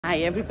Hi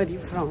everybody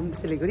from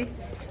Siliguri.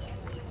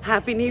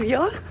 Happy New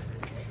Year.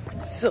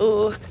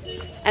 So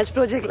as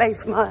Project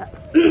Life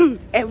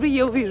every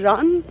year we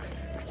run,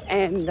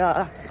 and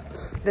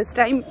this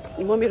time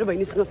म मेरो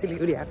बहिनीसँग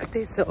सिलिगुडी आएको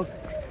थिएँ. So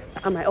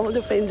my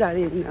older friends are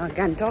in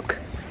Gangtok.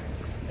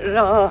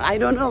 I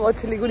don't know about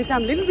Siliguri, so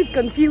I'm a little bit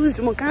confused.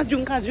 म कहाँ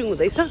जाउँ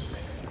हुँदैछ.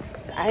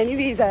 So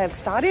anyways, I have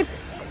started.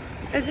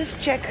 I'll just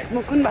check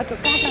म कुन बाटो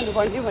कहाँ जानु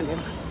पर्ने भनेर.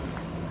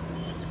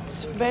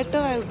 It's better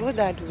I'll go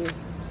that way.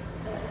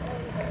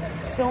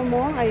 So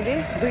more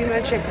idea doing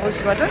my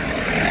checkpost butter.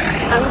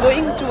 I'm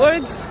going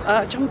towards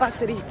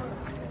Champasari.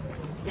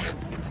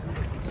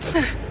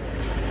 Yeah.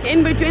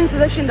 In between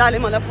Sudarshan Dale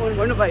mala phone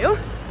garnu bhayo.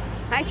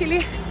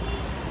 Actually,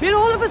 we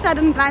all of a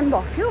sudden plan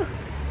bhakyo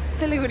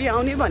Siliguri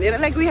aउने भनेर.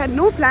 Like we had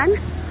no plan.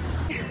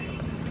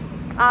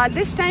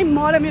 This time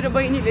म र मेरो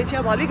बहिनीले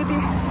चाहिँ अब अलिकति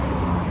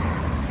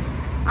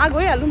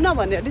गइहालौँ न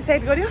भनेर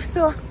डिसाइड गर्यो.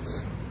 So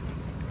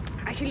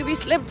actually we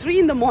slept 3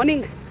 in the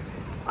morning.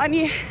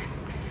 अनि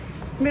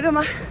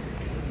मेरोमा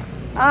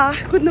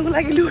कुद्नुको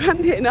लागि लुगा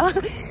पनि थिएन.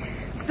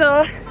 So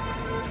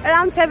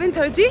around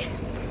 7:30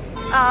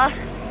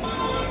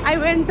 I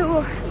went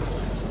to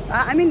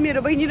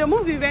मेरो बहिनी र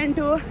म we went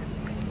to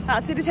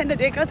city center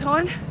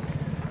Decathlon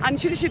and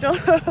छिटो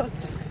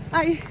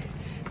I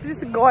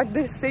just got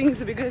these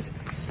things because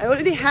I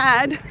already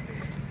had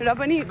र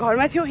पनि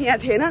घरमा थियो यहाँ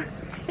थिएन.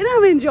 And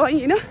I'm enjoying,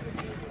 you know.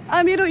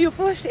 मेरो यो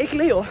first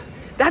एक्लै हो,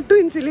 that too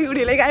in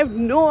Siliguri. Like I have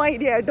no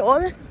idea at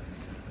all.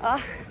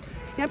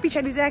 यहाँ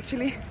पछाडि चाहिँ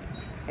actually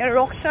एउटा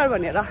Rockstar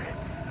भनेर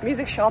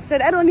music shop छ.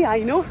 That only I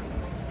know.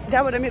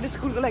 जहाँबाट मेरो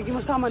स्कुलको लागि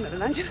म सामानहरू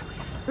लान्छु.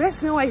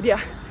 Rest no idea.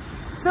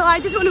 So I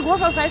just want to go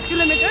for 5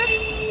 kilometers.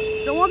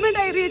 The moment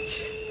I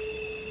reach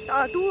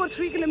 2 or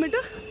 3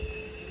 kilometers,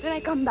 then I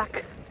come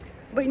back.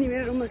 बहिनी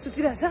मेरो रुममा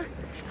सुतिरहेछ.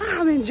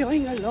 I'm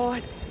enjoying a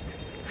lot.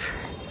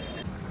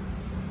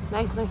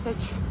 Nice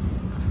message.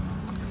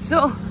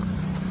 So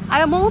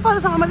I am momo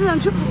पारासम्म मात्रै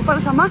जान्छु.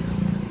 पारासम्म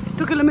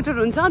 2 kilometers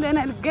हुन्छ. Then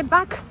I'll get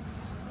back.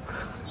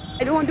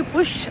 I don't want to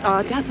push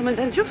त्यहाँसम्म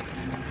जान्छु.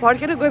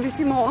 फर्केर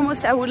गएपछि म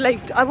almost I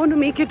want to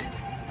make it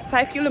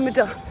 5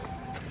 kilometers.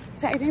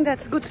 So I think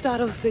that's a good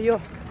start of the year.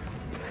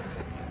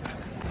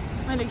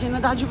 So मैले एकजना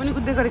दाजु पनि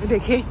कुद्दै गरेको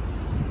देखेँ.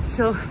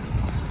 So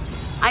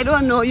I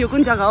don't know यो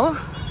कुन जग्गा हो.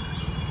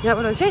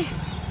 यहाँबाट चाहिँ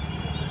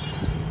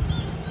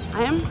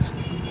I am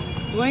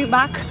going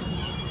back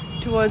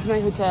towards my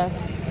hotel.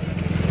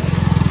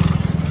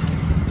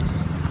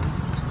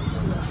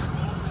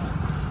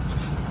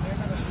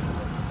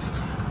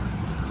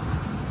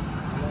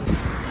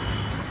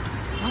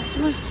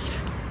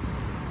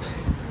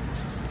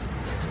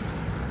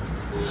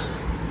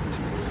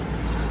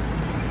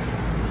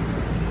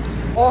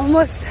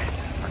 Almost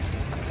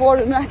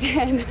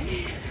 4:10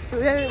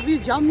 where we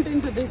jumped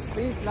into this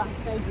place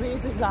last night.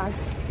 Raise a glass.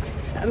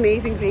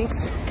 Amazing place.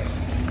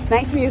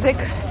 Nice music.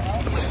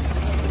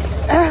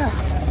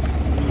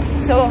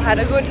 So had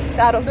a good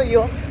start of the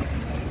year.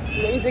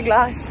 Raise a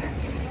glass.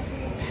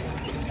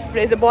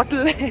 Raise a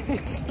bottle.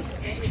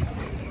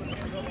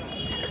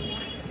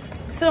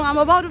 So I'm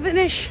about to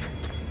finish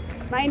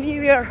my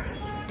New Year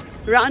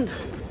run.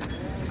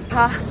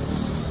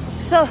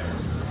 So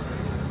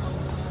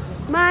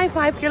my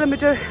 5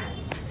 kilometers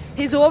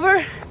is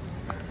over.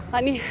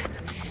 Honey,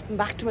 I'm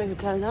back to my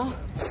hotel now.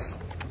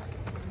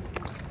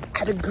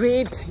 Had a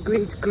great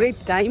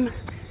time.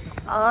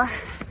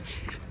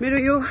 मेरो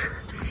यो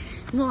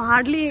म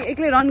hardly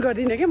एक्लै run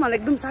गर्दिनँ के. मलाई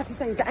एकदम साथी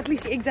चाहिन्छ.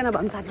 एटलिस्ट एकजना भए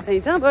पनि साथी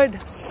चाहिन्छ. But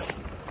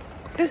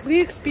this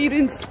new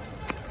experience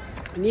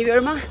new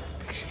इयरमा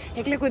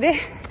एक्लै कुदेँ.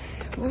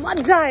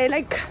 मजा आयो.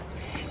 लाइक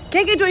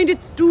के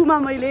 22 मा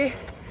मैले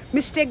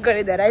मिस्टेक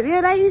गरेँ that I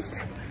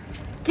realized.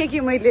 के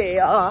मैले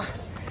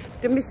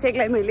त्यो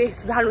मिस्टेकलाई मैले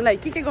सुधार्नुलाई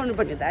के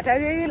गर्नुपर्ने that I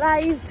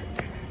realized.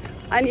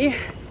 अनि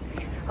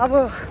अब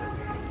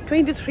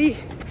 23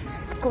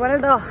 what are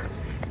the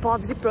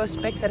positive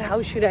prospects that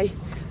how should I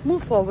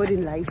move forward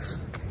in life,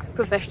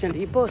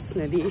 professionally,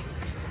 personally,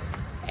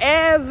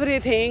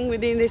 everything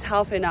within this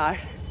half an hour.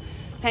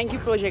 Thank you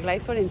Project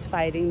Life for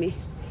inspiring me.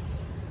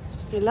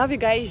 I love you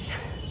guys.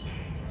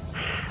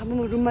 अब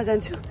म रुममा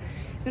जान्छु.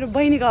 मेरो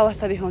बहिनीको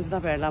अवस्था देखाउँछु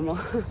तपाईहरुलाई म.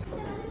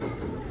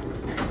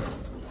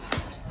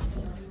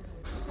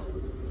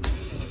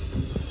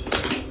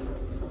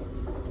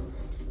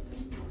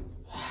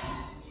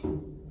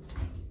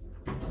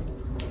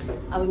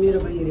 अब मेरो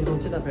बहिनी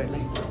देखाउँछु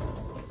तपाईहरुलाई.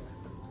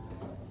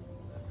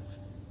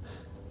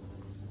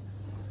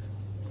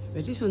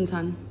 Very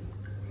sunsan.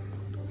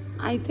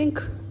 I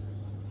think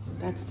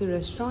that's the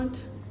restaurant.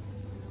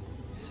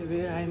 So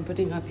where I am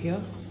putting up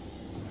here.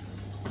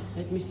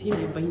 Let me see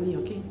my bihini,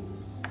 okay?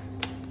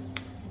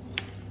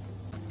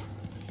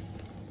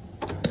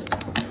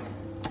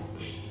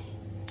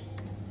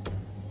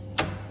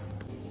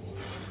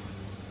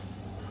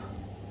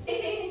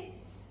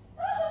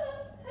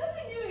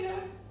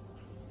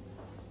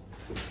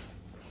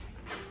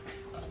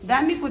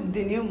 दामी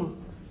कुद्दिने हो म.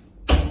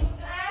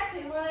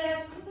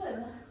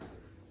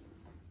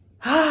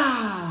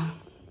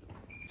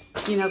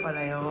 किन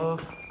करायो?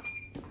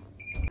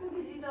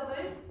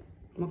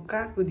 म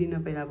कहाँ कुदिन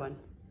पहिला भन्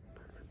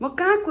म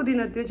कहाँ कुदिन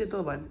त्यो चाहिँ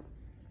तँ भन्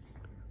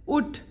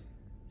उठ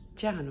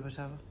चिया खानुपर्छ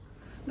अब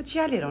म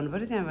चिया लिएर आउनु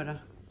पऱ्यो त्यहाँबाट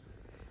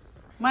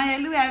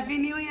मायालु ह्याप्पी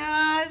न्यू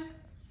इयर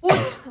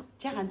उठ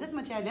चिया खान्छस्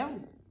म चिया ल्याऊ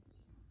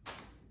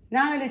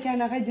नानाले चिया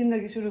नखाइ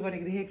जिन्दगी सुरु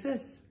गरेको देखेको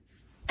छस्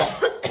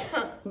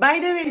बाई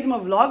द वे म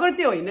भ्लगर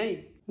चाहिँ होइन है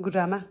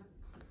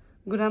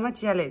गुरामा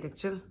चिया ल्याइदिएको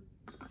छु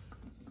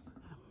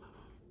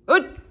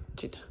उठ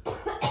छिटो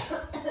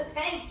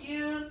Thank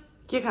you.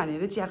 के खाने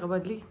रे चियाको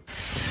बदली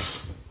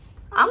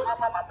आमा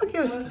के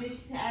हो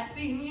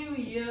Happy New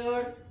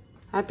Year.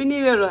 Happy new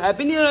year हो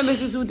ह्याप्पी न्यू इयर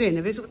बेसी सुत्यो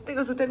होइन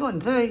बेसी सुतेको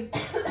हुन्छ है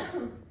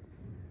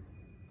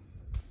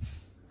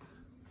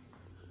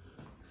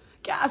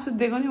क्या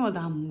सुत्देको नि म त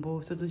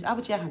आम्बो सुत्छु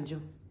अब चिया खान्छु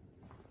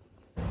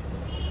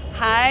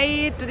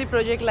Hi to the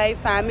Project Life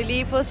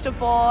family. First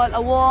of all,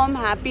 a warm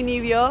Happy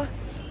New Year.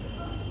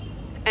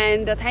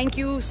 And thank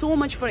you so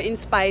much for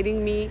inspiring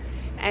me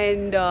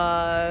and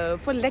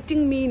for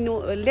letting me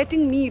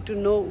to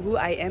know who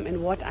I am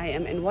and what I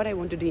am and what I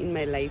want to do in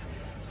my life.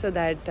 So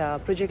that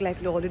Project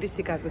Life already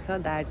sikako cha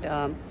that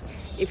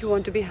if you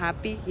want to be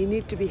happy, you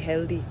need to be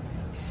healthy.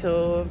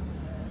 So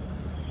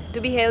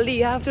to be healthy,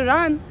 you have to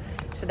run.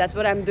 So that's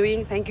what I'm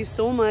doing. Thank you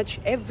so much,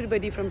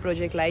 everybody from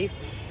Project Life,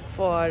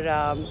 for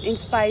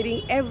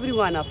inspiring every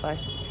one of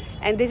us.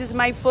 And this is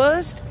my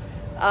first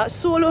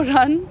solo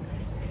run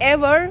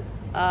ever.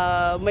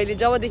 मैले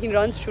जबदेखि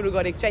runs सुरु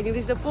गरेको छु I think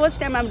this is the first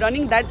time I'm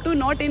running, that too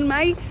not in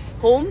my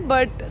home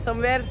but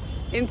somewhere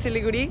in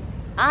Siliguri.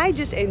 I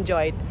just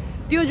enjoyed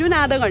त्यो जुन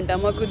आधा घण्टा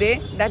म कुदे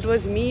that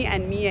was me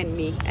and me and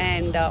me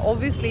and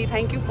obviously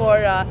thank you for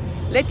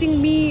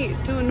letting me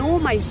to know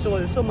my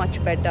soul so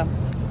much better.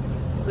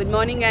 Good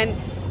morning and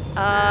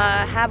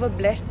have a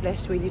blessed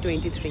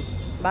 2023.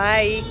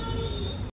 Bye.